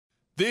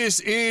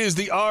This is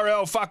the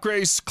RL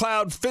Facres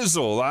Cloud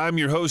Fizzle. I'm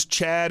your host,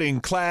 Chad,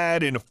 and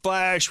clad in a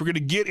flash. We're going to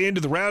get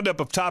into the roundup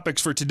of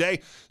topics for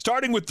today,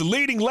 starting with the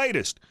leading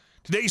latest.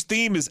 Today's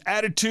theme is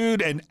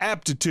attitude and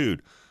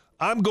aptitude.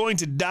 I'm going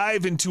to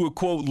dive into a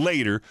quote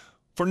later.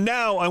 For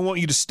now, I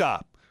want you to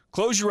stop.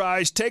 Close your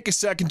eyes, take a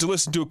second to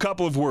listen to a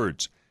couple of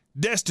words.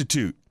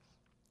 Destitute,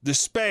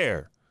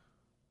 despair,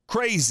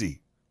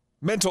 crazy,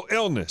 mental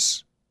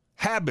illness,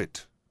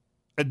 habit,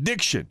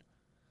 addiction.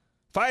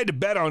 If I had to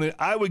bet on it,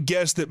 I would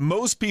guess that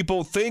most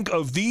people think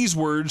of these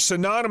words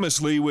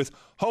synonymously with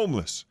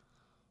homeless.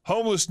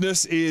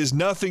 Homelessness is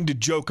nothing to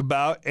joke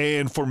about,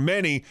 and for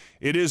many,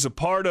 it is a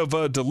part of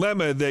a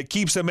dilemma that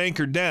keeps them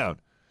anchored down.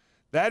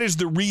 That is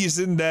the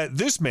reason that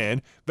this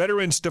man,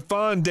 veteran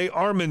Stefan de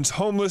Armand's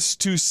homeless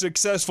to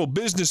successful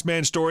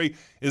businessman story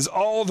is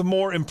all the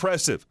more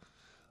impressive.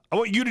 I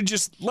want you to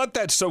just let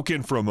that soak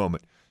in for a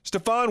moment.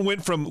 Stefan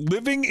went from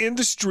living in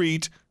the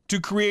street to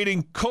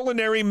creating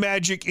culinary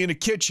magic in a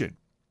kitchen.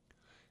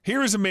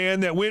 Here is a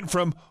man that went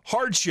from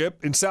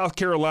hardship in South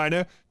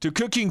Carolina to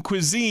cooking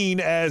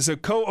cuisine as a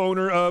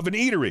co-owner of an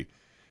eatery.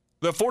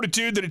 The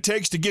fortitude that it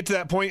takes to get to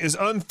that point is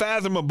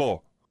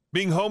unfathomable.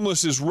 Being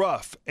homeless is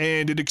rough,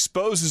 and it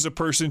exposes a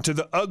person to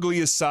the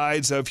ugliest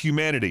sides of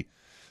humanity.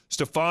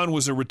 Stefan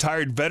was a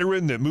retired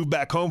veteran that moved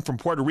back home from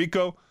Puerto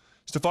Rico.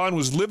 Stefan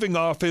was living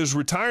off his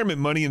retirement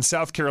money in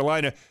South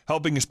Carolina,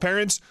 helping his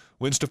parents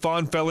when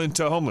Stefan fell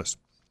into homeless.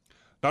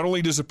 Not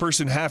only does a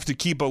person have to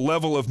keep a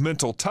level of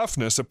mental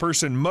toughness, a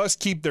person must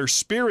keep their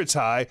spirits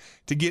high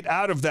to get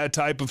out of that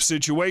type of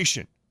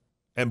situation.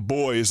 And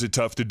boy, is it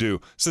tough to do.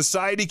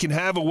 Society can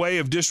have a way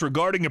of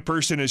disregarding a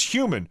person as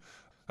human.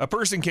 A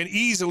person can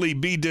easily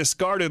be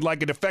discarded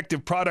like a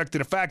defective product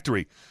in a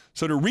factory.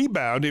 So to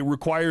rebound, it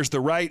requires the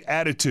right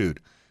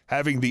attitude.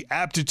 Having the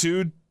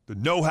aptitude, the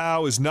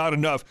know-how is not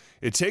enough.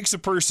 It takes a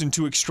person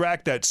to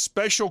extract that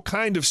special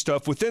kind of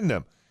stuff within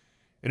them.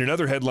 In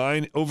another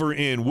headline, over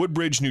in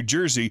Woodbridge, New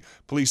Jersey,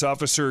 police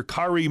officer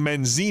Kari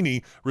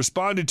Manzini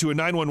responded to a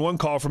 911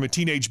 call from a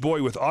teenage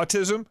boy with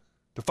autism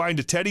to find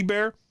a teddy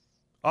bear.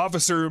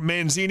 Officer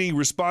Manzini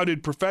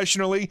responded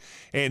professionally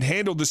and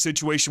handled the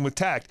situation with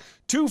tact.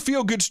 Two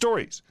feel-good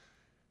stories.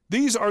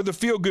 These are the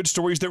feel-good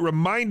stories that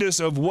remind us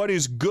of what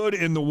is good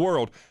in the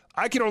world.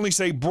 I can only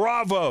say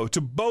bravo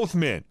to both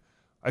men.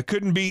 I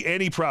couldn't be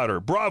any prouder.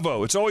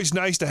 Bravo. It's always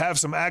nice to have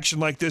some action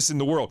like this in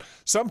the world.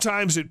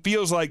 Sometimes it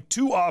feels like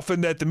too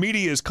often that the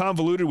media is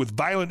convoluted with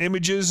violent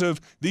images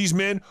of these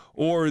men,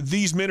 or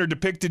these men are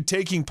depicted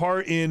taking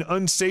part in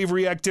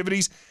unsavory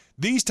activities.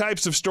 These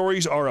types of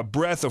stories are a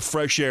breath of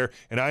fresh air,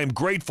 and I am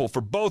grateful for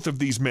both of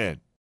these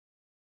men.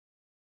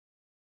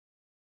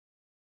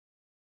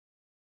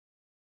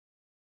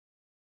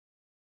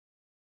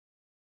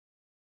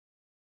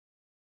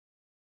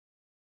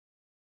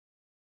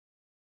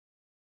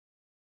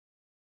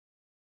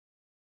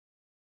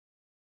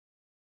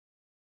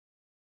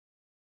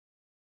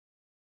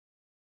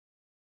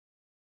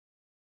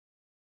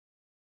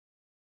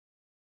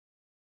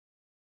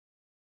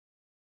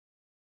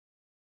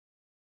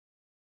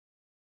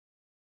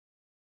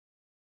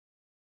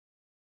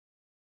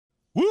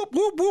 Whoop,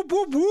 whoop, whoop,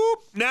 whoop, whoop.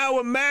 Now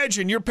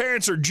imagine your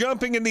parents are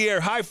jumping in the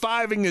air,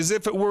 high-fiving as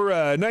if it were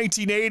a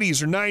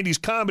 1980s or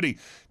 90s comedy.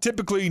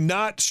 Typically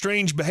not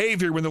strange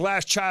behavior when the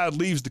last child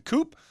leaves the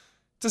coop.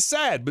 It's a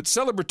sad but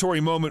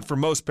celebratory moment for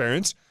most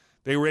parents.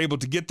 They were able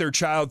to get their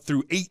child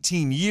through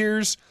 18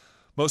 years.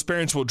 Most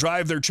parents will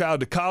drive their child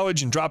to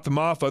college and drop them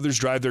off. Others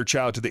drive their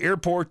child to the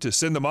airport to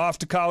send them off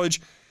to college.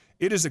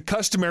 It is a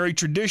customary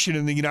tradition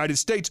in the United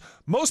States.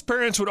 Most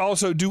parents would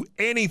also do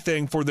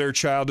anything for their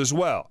child as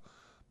well.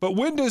 But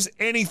when does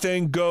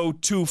anything go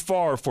too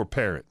far for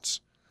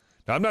parents?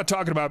 Now, I'm not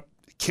talking about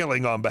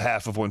killing on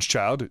behalf of one's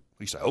child. At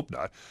least I hope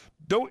not.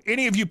 Don't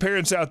any of you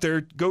parents out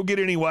there go get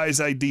any wise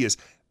ideas.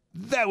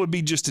 That would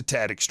be just a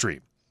tad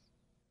extreme.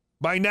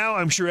 By now,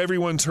 I'm sure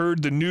everyone's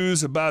heard the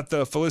news about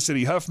the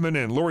Felicity Huffman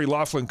and Lori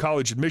Loughlin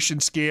college admission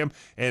scam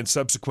and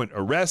subsequent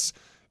arrests.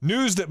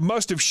 News that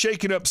must have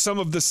shaken up some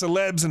of the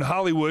celebs in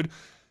Hollywood.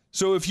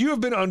 So if you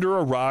have been under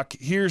a rock,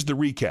 here's the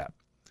recap.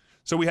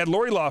 So we had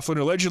Lori Loughlin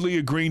allegedly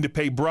agreeing to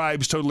pay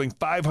bribes totaling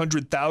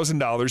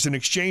 $500,000 in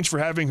exchange for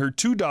having her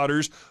two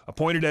daughters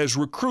appointed as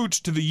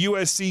recruits to the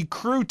USC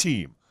crew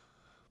team.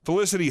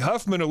 Felicity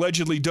Huffman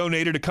allegedly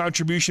donated a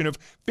contribution of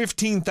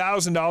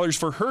 $15,000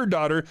 for her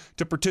daughter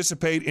to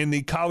participate in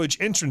the college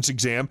entrance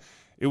exam.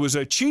 It was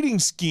a cheating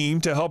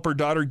scheme to help her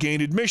daughter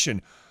gain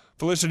admission.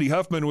 Felicity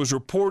Huffman was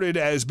reported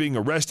as being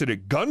arrested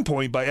at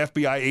gunpoint by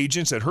FBI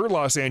agents at her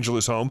Los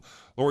Angeles home.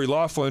 Lori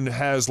Loughlin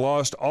has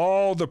lost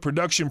all the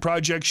production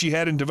projects she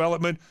had in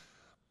development.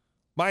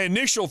 My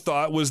initial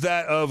thought was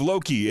that of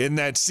Loki in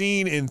that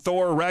scene in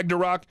Thor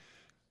Ragnarok.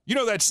 You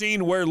know that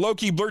scene where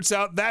Loki blurts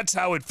out, "That's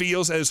how it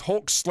feels," as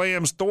Hulk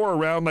slams Thor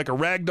around like a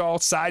rag doll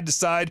side to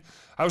side.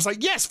 I was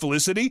like, yes,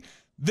 Felicity,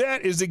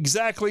 that is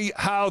exactly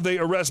how they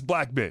arrest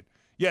black men.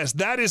 Yes,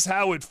 that is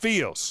how it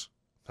feels.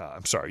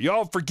 I'm sorry.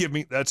 Y'all forgive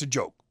me. That's a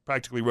joke.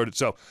 Practically wrote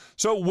itself.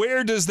 So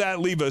where does that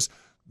leave us?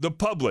 The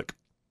public.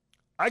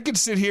 I could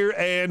sit here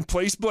and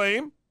place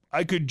blame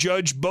I could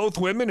judge both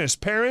women as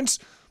parents,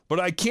 but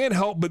I can't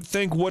help but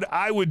think what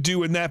I would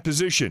do in that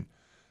position.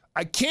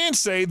 I can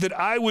say that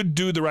I would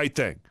do the right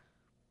thing,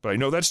 but I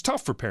know that's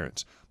tough for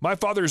parents. My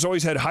father has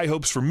always had high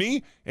hopes for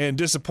me and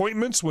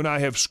disappointments when I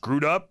have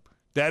screwed up.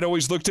 Dad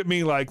always looked at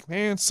me like,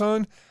 man,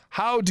 son,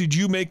 how did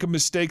you make a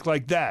mistake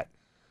like that?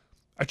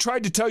 I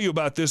tried to tell you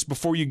about this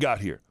before you got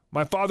here.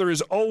 My father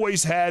has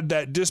always had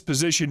that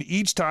disposition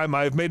each time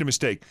I have made a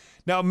mistake.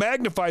 Now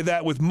magnify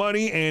that with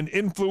money and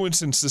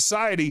influence in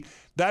society.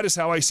 That is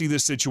how I see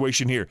this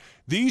situation here.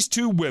 These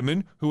two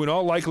women, who in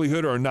all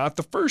likelihood are not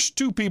the first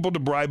two people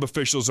to bribe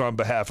officials on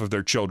behalf of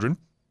their children.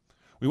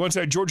 We once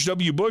had George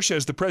W. Bush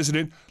as the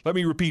president. Let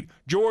me repeat,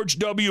 George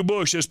W.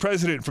 Bush as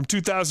president from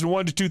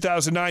 2001 to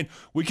 2009.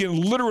 We can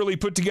literally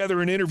put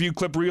together an interview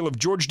clip reel of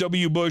George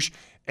W. Bush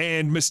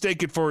and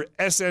mistake it for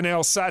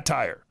SNL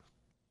satire.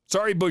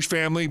 Sorry, Bush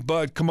family,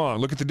 but come on,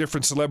 look at the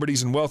different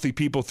celebrities and wealthy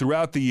people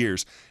throughout the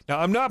years. Now,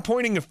 I'm not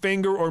pointing a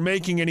finger or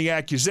making any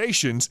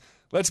accusations.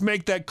 Let's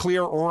make that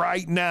clear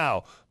right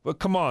now. But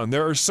come on,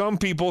 there are some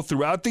people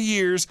throughout the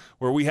years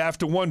where we have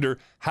to wonder,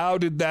 how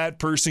did that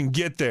person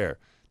get there?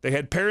 They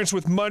had parents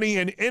with money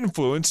and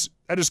influence.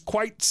 That is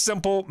quite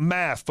simple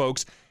math,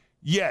 folks.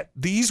 Yet,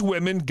 these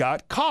women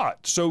got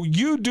caught. So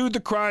you do the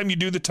crime, you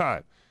do the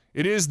time.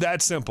 It is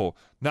that simple.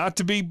 Not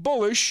to be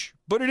bullish,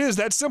 but it is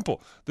that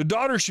simple. The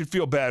daughter should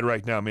feel bad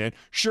right now, man.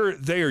 Sure,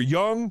 they are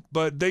young,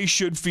 but they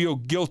should feel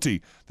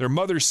guilty. Their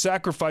mothers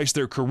sacrificed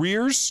their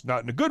careers,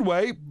 not in a good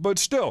way, but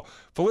still.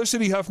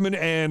 Felicity Huffman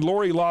and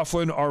Lori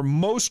Loughlin are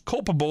most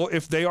culpable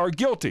if they are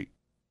guilty.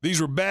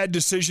 These were bad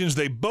decisions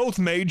they both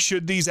made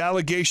should these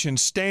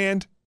allegations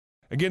stand.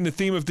 Again, the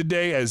theme of the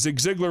day, as Zig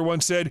Ziglar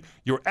once said,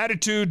 your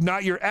attitude,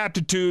 not your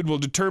aptitude, will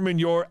determine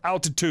your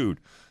altitude.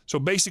 So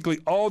basically,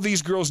 all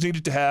these girls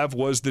needed to have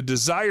was the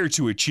desire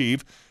to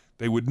achieve.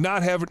 They would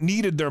not have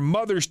needed their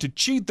mothers to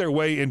cheat their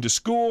way into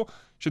school.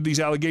 Should these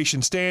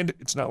allegations stand,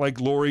 it's not like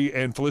Lori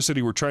and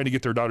Felicity were trying to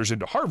get their daughters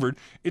into Harvard.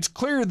 It's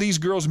clear these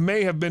girls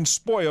may have been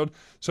spoiled,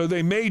 so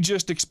they may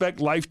just expect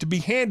life to be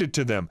handed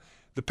to them.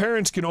 The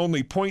parents can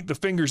only point the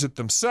fingers at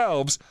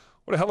themselves.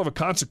 What a hell of a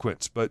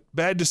consequence. But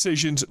bad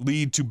decisions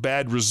lead to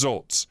bad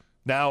results.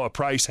 Now a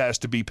price has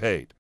to be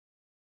paid.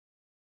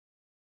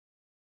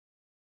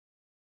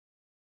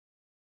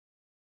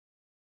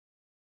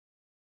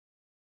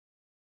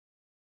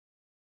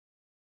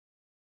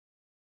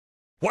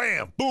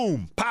 Wham,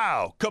 boom,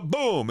 pow,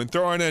 kaboom, and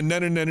throw on a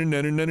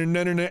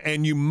na-na-na-na-na-na-na-na-na,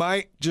 and you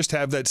might just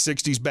have that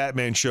 60s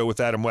Batman show with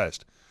Adam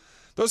West.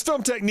 Those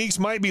film techniques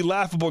might be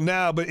laughable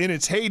now, but in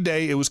its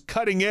heyday, it was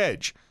cutting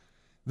edge.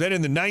 Then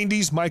in the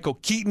 90s, Michael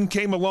Keaton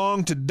came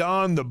along to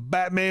don the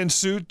Batman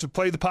suit to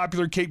play the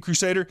popular Caped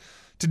Crusader.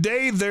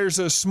 Today, there's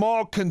a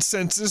small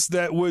consensus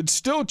that would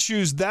still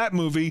choose that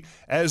movie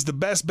as the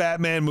best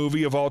Batman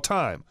movie of all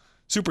time.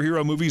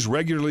 Superhero movies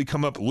regularly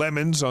come up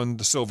lemons on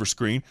the silver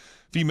screen.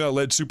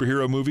 Female-led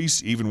superhero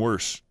movies, even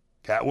worse.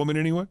 Catwoman,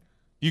 anyone?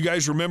 You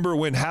guys remember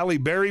when Halle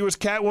Berry was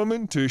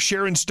Catwoman to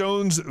Sharon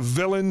Stone's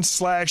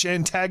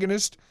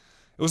villain/antagonist?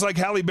 It was like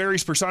Halle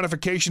Berry's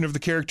personification of the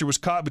character was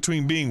caught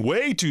between being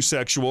way too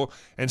sexual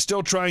and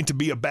still trying to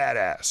be a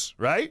badass,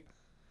 right?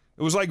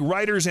 It was like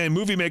writers and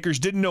movie makers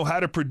didn't know how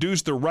to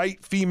produce the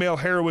right female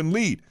heroine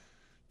lead.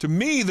 To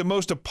me, the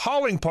most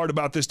appalling part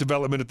about this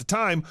development at the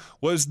time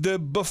was the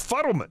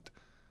befuddlement.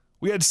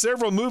 We had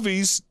several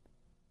movies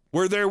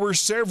where there were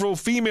several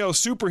female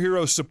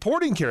superhero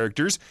supporting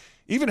characters.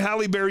 Even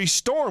Halle Berry's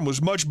Storm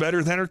was much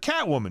better than her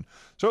Catwoman.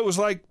 So it was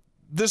like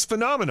this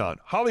phenomenon.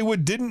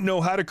 Hollywood didn't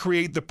know how to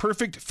create the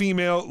perfect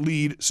female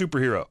lead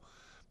superhero.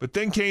 But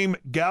then came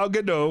Gal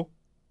Gadot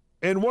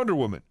and Wonder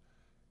Woman.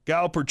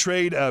 Gal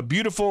portrayed a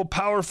beautiful,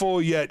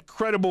 powerful, yet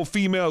credible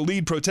female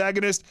lead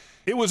protagonist.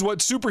 It was what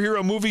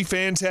superhero movie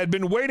fans had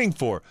been waiting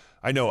for.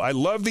 I know, I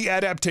love the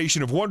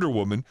adaptation of Wonder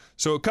Woman.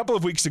 So a couple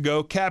of weeks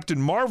ago,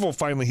 Captain Marvel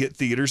finally hit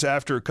theaters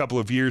after a couple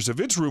of years of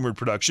its rumored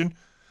production.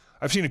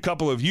 I've seen a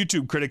couple of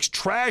YouTube critics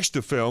trash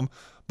the film,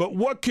 but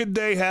what could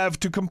they have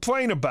to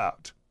complain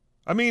about?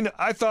 I mean,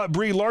 I thought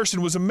Brie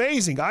Larson was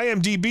amazing.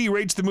 IMDb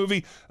rates the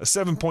movie a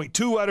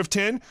 7.2 out of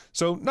 10,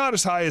 so not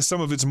as high as some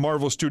of its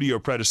Marvel Studio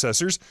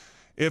predecessors.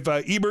 If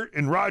Ebert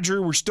and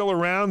Roger were still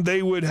around,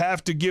 they would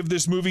have to give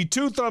this movie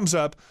 2 thumbs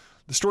up.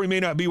 The story may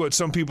not be what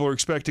some people are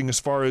expecting as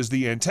far as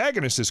the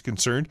antagonist is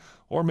concerned,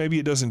 or maybe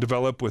it doesn't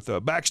develop with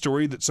a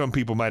backstory that some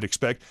people might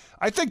expect.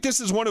 I think this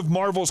is one of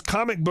Marvel's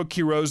comic book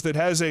heroes that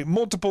has a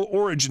multiple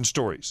origin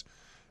stories.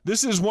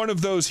 This is one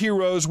of those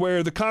heroes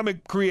where the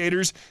comic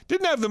creators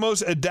didn't have the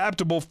most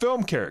adaptable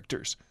film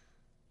characters.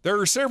 There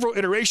are several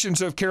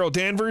iterations of Carol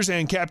Danvers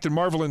and Captain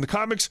Marvel in the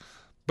comics,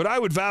 but I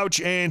would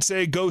vouch and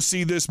say go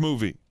see this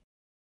movie.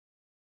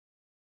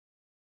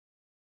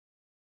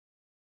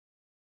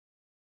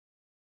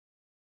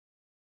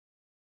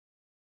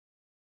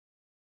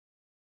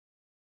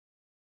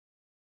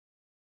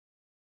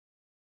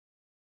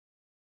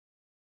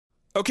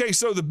 Okay,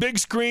 so the big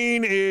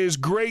screen is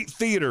great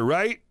theater,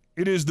 right?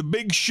 It is the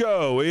big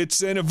show.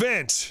 It's an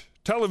event.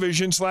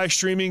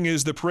 Television/streaming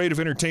is the parade of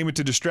entertainment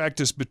to distract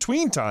us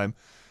between time.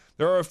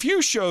 There are a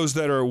few shows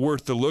that are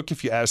worth the look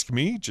if you ask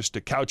me, just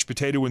a couch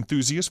potato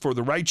enthusiast for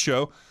the right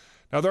show.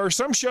 Now, there are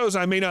some shows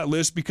I may not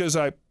list because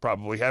I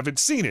probably haven't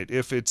seen it,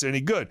 if it's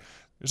any good.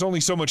 There's only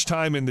so much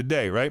time in the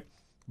day, right?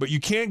 But you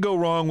can't go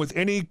wrong with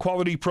any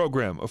quality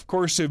program. Of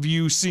course, have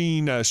you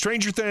seen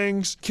Stranger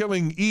Things,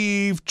 Killing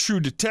Eve, True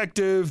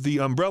Detective,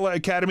 The Umbrella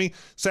Academy,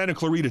 Santa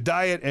Clarita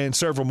Diet, and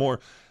several more?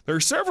 There are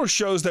several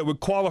shows that would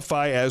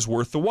qualify as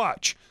worth the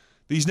watch.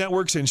 These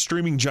networks and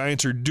streaming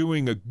giants are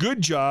doing a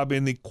good job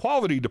in the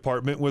quality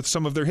department with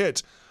some of their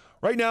hits.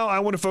 Right now, I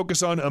want to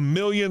focus on A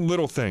Million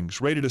Little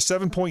Things, rated a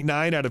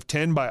 7.9 out of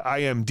 10 by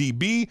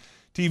IMDb.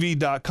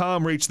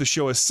 TV.com rates the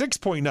show a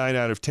 6.9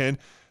 out of 10.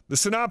 The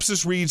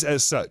synopsis reads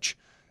as such.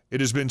 It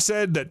has been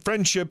said that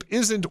friendship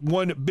isn't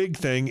one big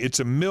thing, it's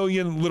a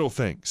million little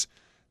things.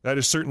 That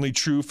is certainly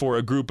true for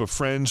a group of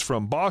friends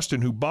from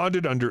Boston who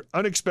bonded under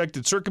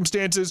unexpected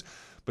circumstances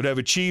but have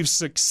achieved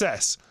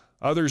success.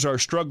 Others are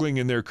struggling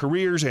in their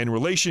careers and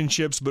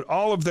relationships, but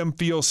all of them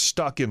feel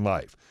stuck in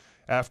life.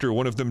 After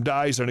one of them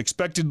dies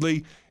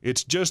unexpectedly,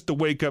 it's just the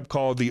wake-up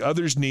call the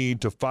others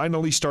need to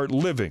finally start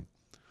living.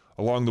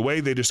 Along the way,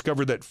 they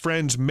discover that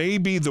friends may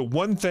be the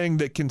one thing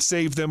that can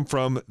save them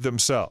from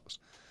themselves.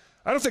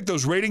 I don't think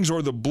those ratings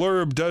or the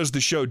blurb does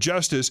the show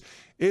justice.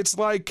 It's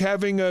like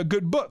having a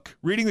good book,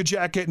 reading the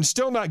jacket, and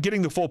still not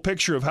getting the full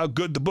picture of how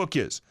good the book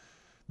is.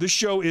 This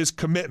show is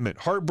commitment,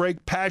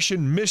 heartbreak,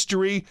 passion,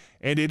 mystery,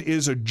 and it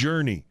is a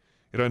journey.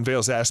 It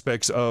unveils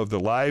aspects of the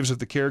lives of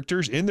the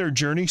characters in their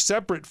journey,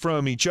 separate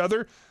from each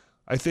other.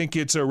 I think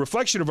it's a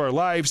reflection of our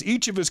lives.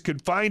 Each of us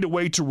could find a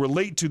way to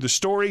relate to the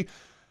story.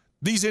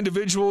 These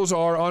individuals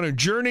are on a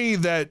journey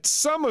that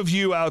some of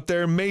you out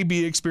there may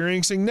be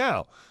experiencing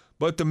now.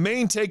 But the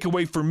main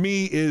takeaway for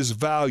me is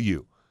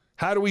value.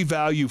 How do we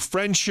value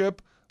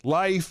friendship,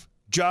 life,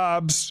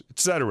 jobs,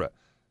 etc.?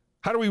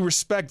 How do we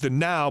respect the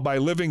now by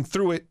living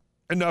through it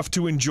enough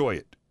to enjoy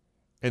it?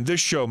 And this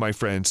show, my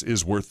friends,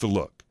 is worth the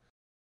look.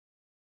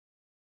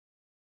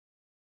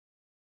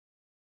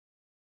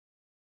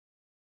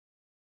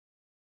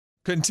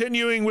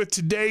 Continuing with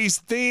today's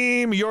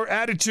theme, your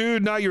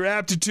attitude, not your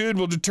aptitude,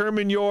 will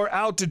determine your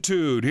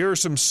altitude. Here are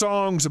some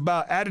songs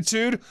about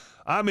attitude.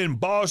 I'm in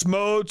boss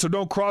mode, so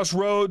don't cross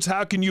roads.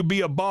 How can you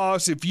be a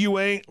boss if you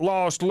ain't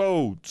lost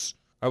loads?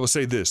 I will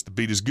say this, the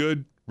beat is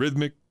good,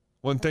 rhythmic.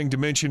 One thing to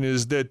mention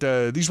is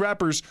that these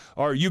rappers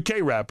are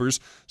UK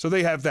rappers, so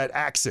they have that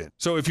accent.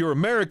 So if you're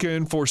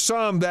American, for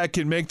some, that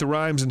can make the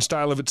rhymes and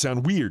style of it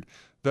sound weird.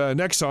 The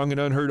next song, an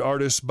unheard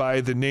artist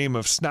by the name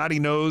of Snotty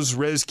Nose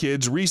Rez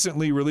Kids,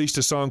 recently released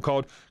a song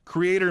called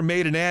Creator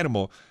Made an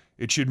Animal.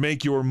 It should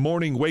make your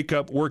morning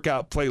wake-up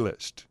workout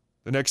playlist.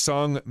 The next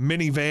song,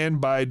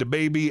 Minivan by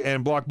DaBaby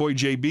and Blockboy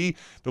JB.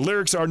 The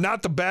lyrics are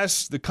not the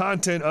best. The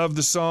content of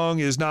the song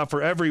is not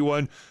for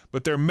everyone,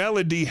 but their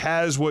melody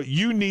has what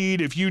you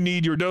need if you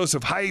need your dose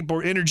of hype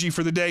or energy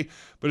for the day.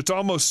 But it's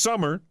almost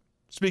summer.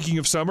 Speaking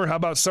of summer, how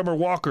about Summer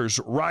Walker's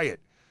Riot?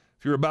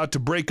 If you're about to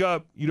break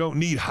up, you don't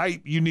need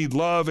hype, you need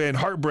love and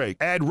heartbreak.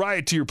 Add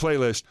Riot to your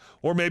playlist.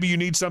 Or maybe you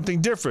need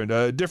something different,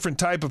 a different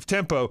type of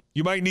tempo.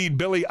 You might need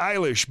Billie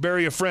Eilish,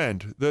 Bury a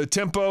Friend. The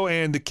tempo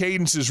and the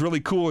cadence is really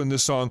cool in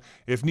this song.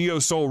 If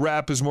neo-soul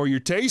rap is more your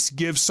taste,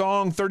 give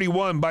Song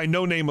 31 by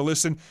No Name a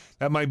listen.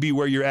 That might be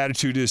where your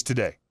attitude is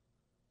today.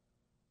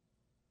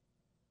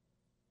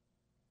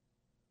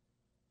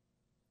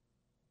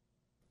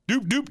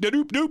 Doop, doop, da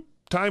doop, doop.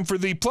 Time for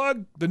the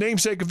plug. The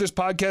namesake of this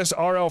podcast,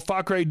 R.L.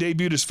 Fakhre,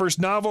 debuted his first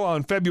novel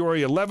on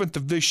February 11th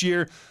of this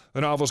year.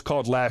 The novel is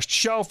called Last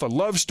Shelf, a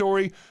love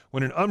story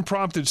when an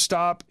unprompted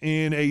stop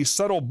in a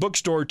subtle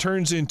bookstore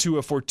turns into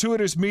a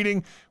fortuitous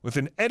meeting with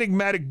an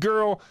enigmatic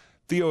girl.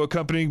 Theo,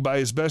 accompanied by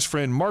his best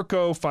friend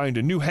Marco, find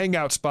a new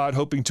hangout spot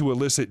hoping to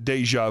elicit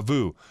deja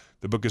vu.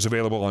 The book is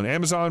available on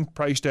Amazon,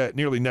 priced at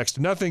nearly next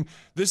to nothing.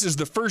 This is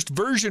the first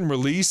version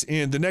release.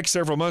 In the next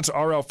several months,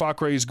 R.L.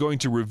 Fakhre is going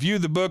to review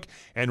the book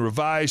and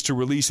revise to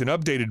release an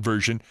updated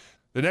version.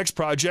 The next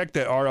project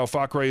that R.L.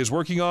 Fakhre is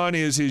working on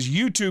is his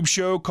YouTube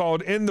show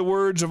called In the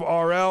Words of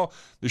R.L.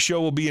 The show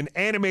will be an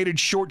animated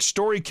short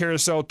story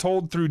carousel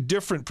told through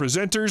different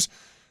presenters.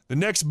 The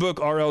next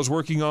book R.L. is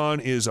working on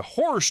is a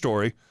horror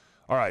story.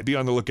 All right, be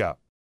on the lookout.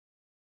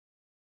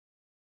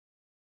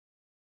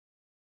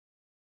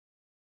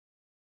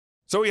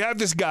 So we have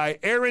this guy,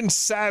 Aaron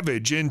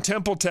Savage, in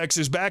Temple,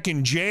 Texas, back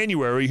in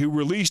January, who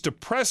released a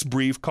press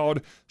brief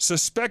called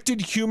Suspected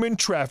Human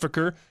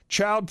Trafficker,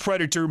 Child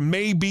Predator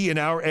May Be in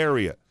Our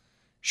Area.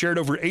 Shared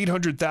over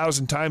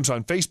 800,000 times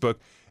on Facebook,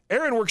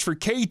 Aaron works for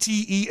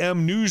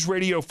KTEM News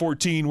Radio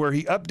 14, where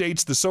he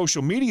updates the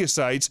social media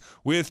sites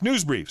with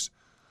news briefs.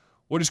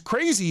 What is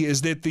crazy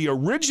is that the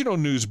original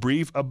news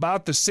brief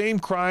about the same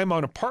crime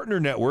on a partner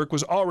network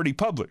was already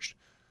published.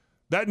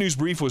 That news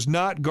brief was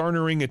not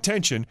garnering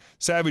attention.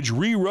 Savage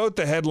rewrote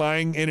the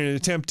headline in an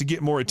attempt to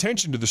get more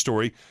attention to the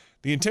story.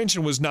 The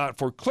intention was not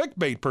for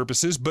clickbait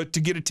purposes, but to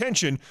get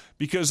attention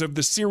because of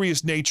the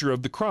serious nature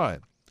of the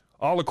crime.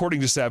 All according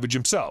to Savage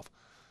himself.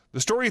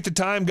 The story at the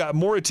time got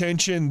more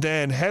attention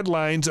than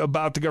headlines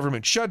about the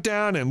government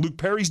shutdown and Luke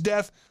Perry's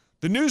death.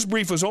 The news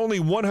brief was only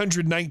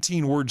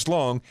 119 words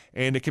long,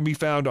 and it can be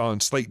found on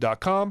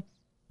Slate.com.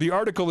 The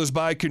article is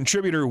by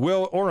contributor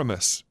Will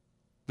Oramus.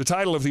 The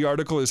title of the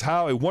article is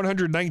How a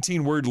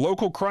 119-Word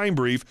Local Crime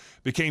Brief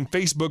Became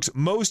Facebook's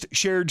Most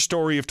Shared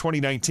Story of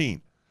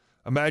 2019.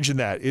 Imagine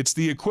that. It's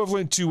the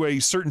equivalent to a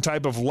certain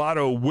type of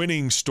lotto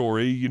winning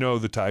story. You know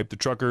the type, the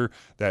trucker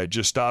that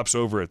just stops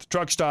over at the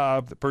truck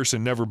stop. The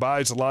person never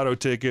buys a lotto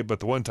ticket,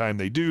 but the one time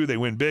they do, they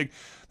win big.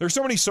 There's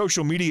so many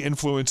social media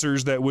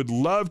influencers that would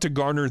love to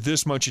garner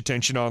this much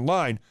attention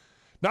online.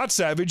 Not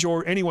Savage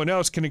or anyone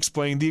else can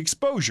explain the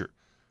exposure.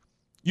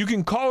 You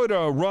can call it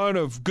a run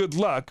of good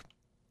luck.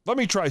 Let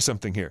me try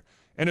something here.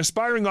 An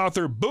aspiring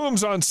author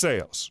booms on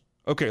sales.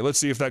 Okay, let's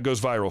see if that goes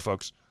viral,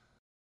 folks.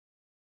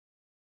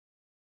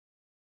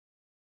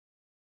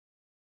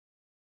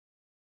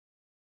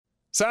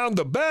 Sound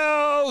the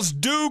bells.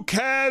 Duke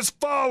has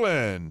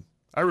fallen.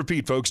 I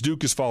repeat, folks,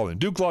 Duke has fallen.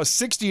 Duke lost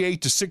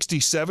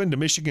 68-67 to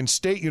Michigan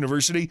State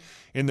University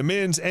in the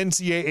men's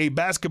NCAA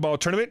basketball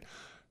tournament.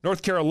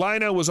 North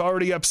Carolina was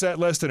already upset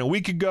less than a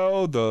week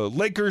ago. The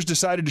Lakers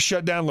decided to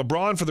shut down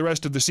LeBron for the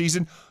rest of the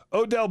season.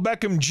 Odell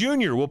Beckham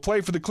Jr. will play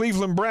for the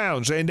Cleveland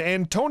Browns, and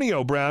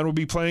Antonio Brown will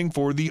be playing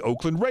for the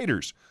Oakland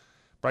Raiders.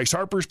 Bryce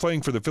Harper's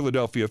playing for the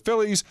Philadelphia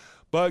Phillies.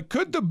 But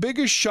could the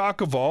biggest shock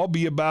of all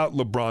be about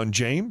LeBron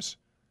James?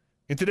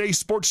 In today's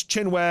Sports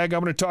Chinwag,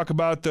 I'm going to talk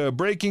about the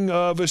breaking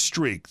of a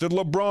streak, the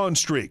LeBron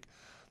streak.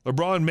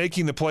 LeBron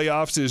making the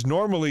playoffs is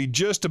normally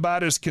just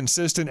about as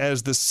consistent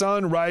as the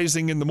sun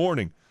rising in the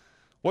morning.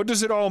 What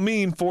does it all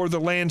mean for the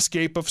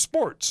landscape of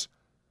sports?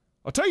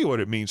 I'll tell you what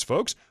it means,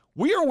 folks.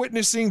 We are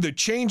witnessing the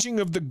changing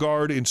of the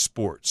guard in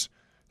sports.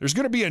 There's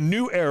going to be a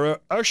new era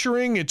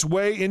ushering its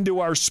way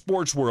into our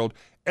sports world.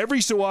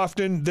 Every so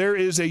often, there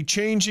is a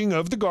changing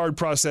of the guard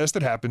process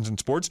that happens in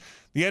sports.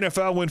 The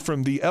NFL went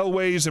from the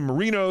Elways and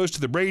Marinos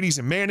to the Bradys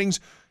and Mannings.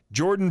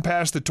 Jordan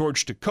passed the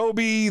torch to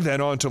Kobe,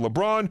 then on to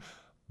LeBron.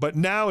 But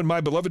now, in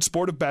my beloved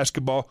sport of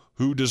basketball,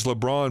 who does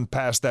LeBron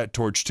pass that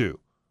torch to?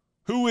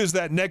 Who is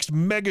that next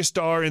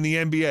megastar in the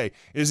NBA?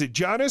 Is it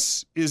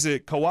Giannis? Is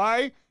it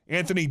Kawhi?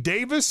 Anthony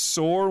Davis?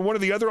 Or one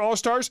of the other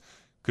All-Stars?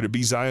 Could it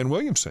be Zion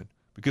Williamson?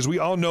 Because we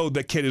all know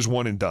that kid is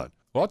one and done.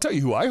 Well, I'll tell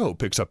you who I hope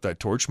picks up that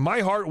torch.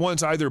 My heart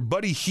wants either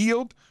Buddy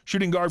Hield,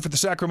 shooting guard for the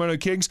Sacramento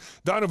Kings,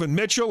 Donovan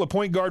Mitchell, a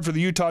point guard for the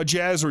Utah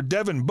Jazz, or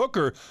Devin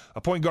Booker, a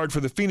point guard for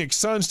the Phoenix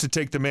Suns, to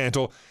take the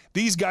mantle.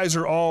 These guys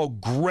are all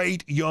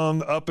great,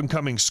 young,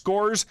 up-and-coming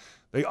scorers.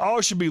 They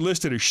all should be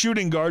listed as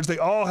shooting guards. They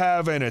all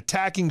have an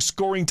attacking,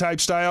 scoring-type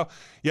style.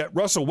 Yet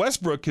Russell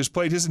Westbrook has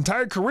played his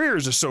entire career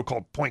as a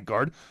so-called point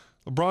guard.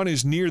 LeBron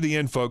is near the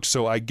end, folks,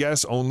 so I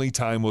guess only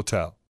time will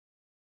tell.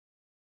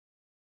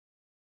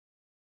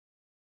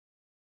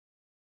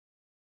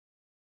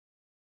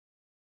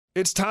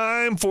 It's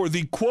time for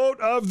the quote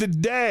of the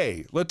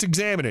day. Let's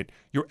examine it.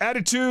 Your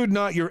attitude,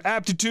 not your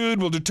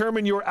aptitude, will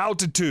determine your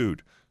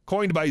altitude.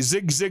 Coined by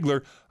Zig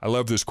Ziglar. I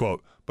love this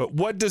quote. But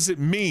what does it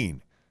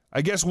mean?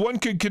 I guess one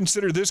could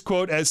consider this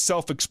quote as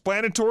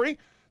self-explanatory.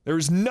 There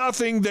is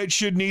nothing that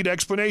should need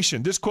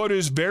explanation. This quote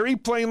is very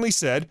plainly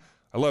said.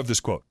 I love this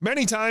quote.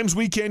 Many times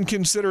we can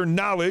consider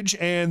knowledge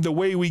and the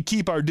way we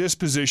keep our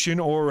disposition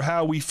or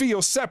how we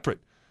feel separate.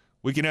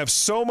 We can have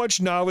so much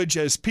knowledge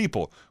as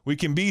people. We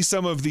can be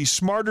some of the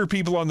smarter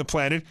people on the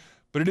planet,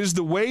 but it is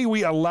the way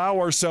we allow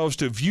ourselves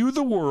to view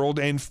the world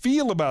and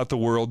feel about the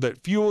world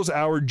that fuels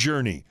our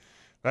journey.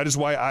 That is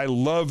why I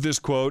love this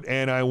quote,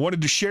 and I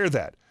wanted to share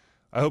that.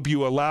 I hope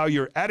you allow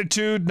your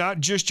attitude, not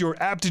just your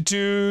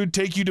aptitude,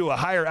 take you to a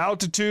higher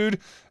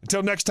altitude.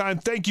 Until next time,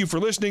 thank you for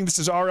listening. This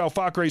is R.L.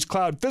 Fackray's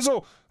Cloud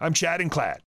Fizzle. I'm Chad and Clad.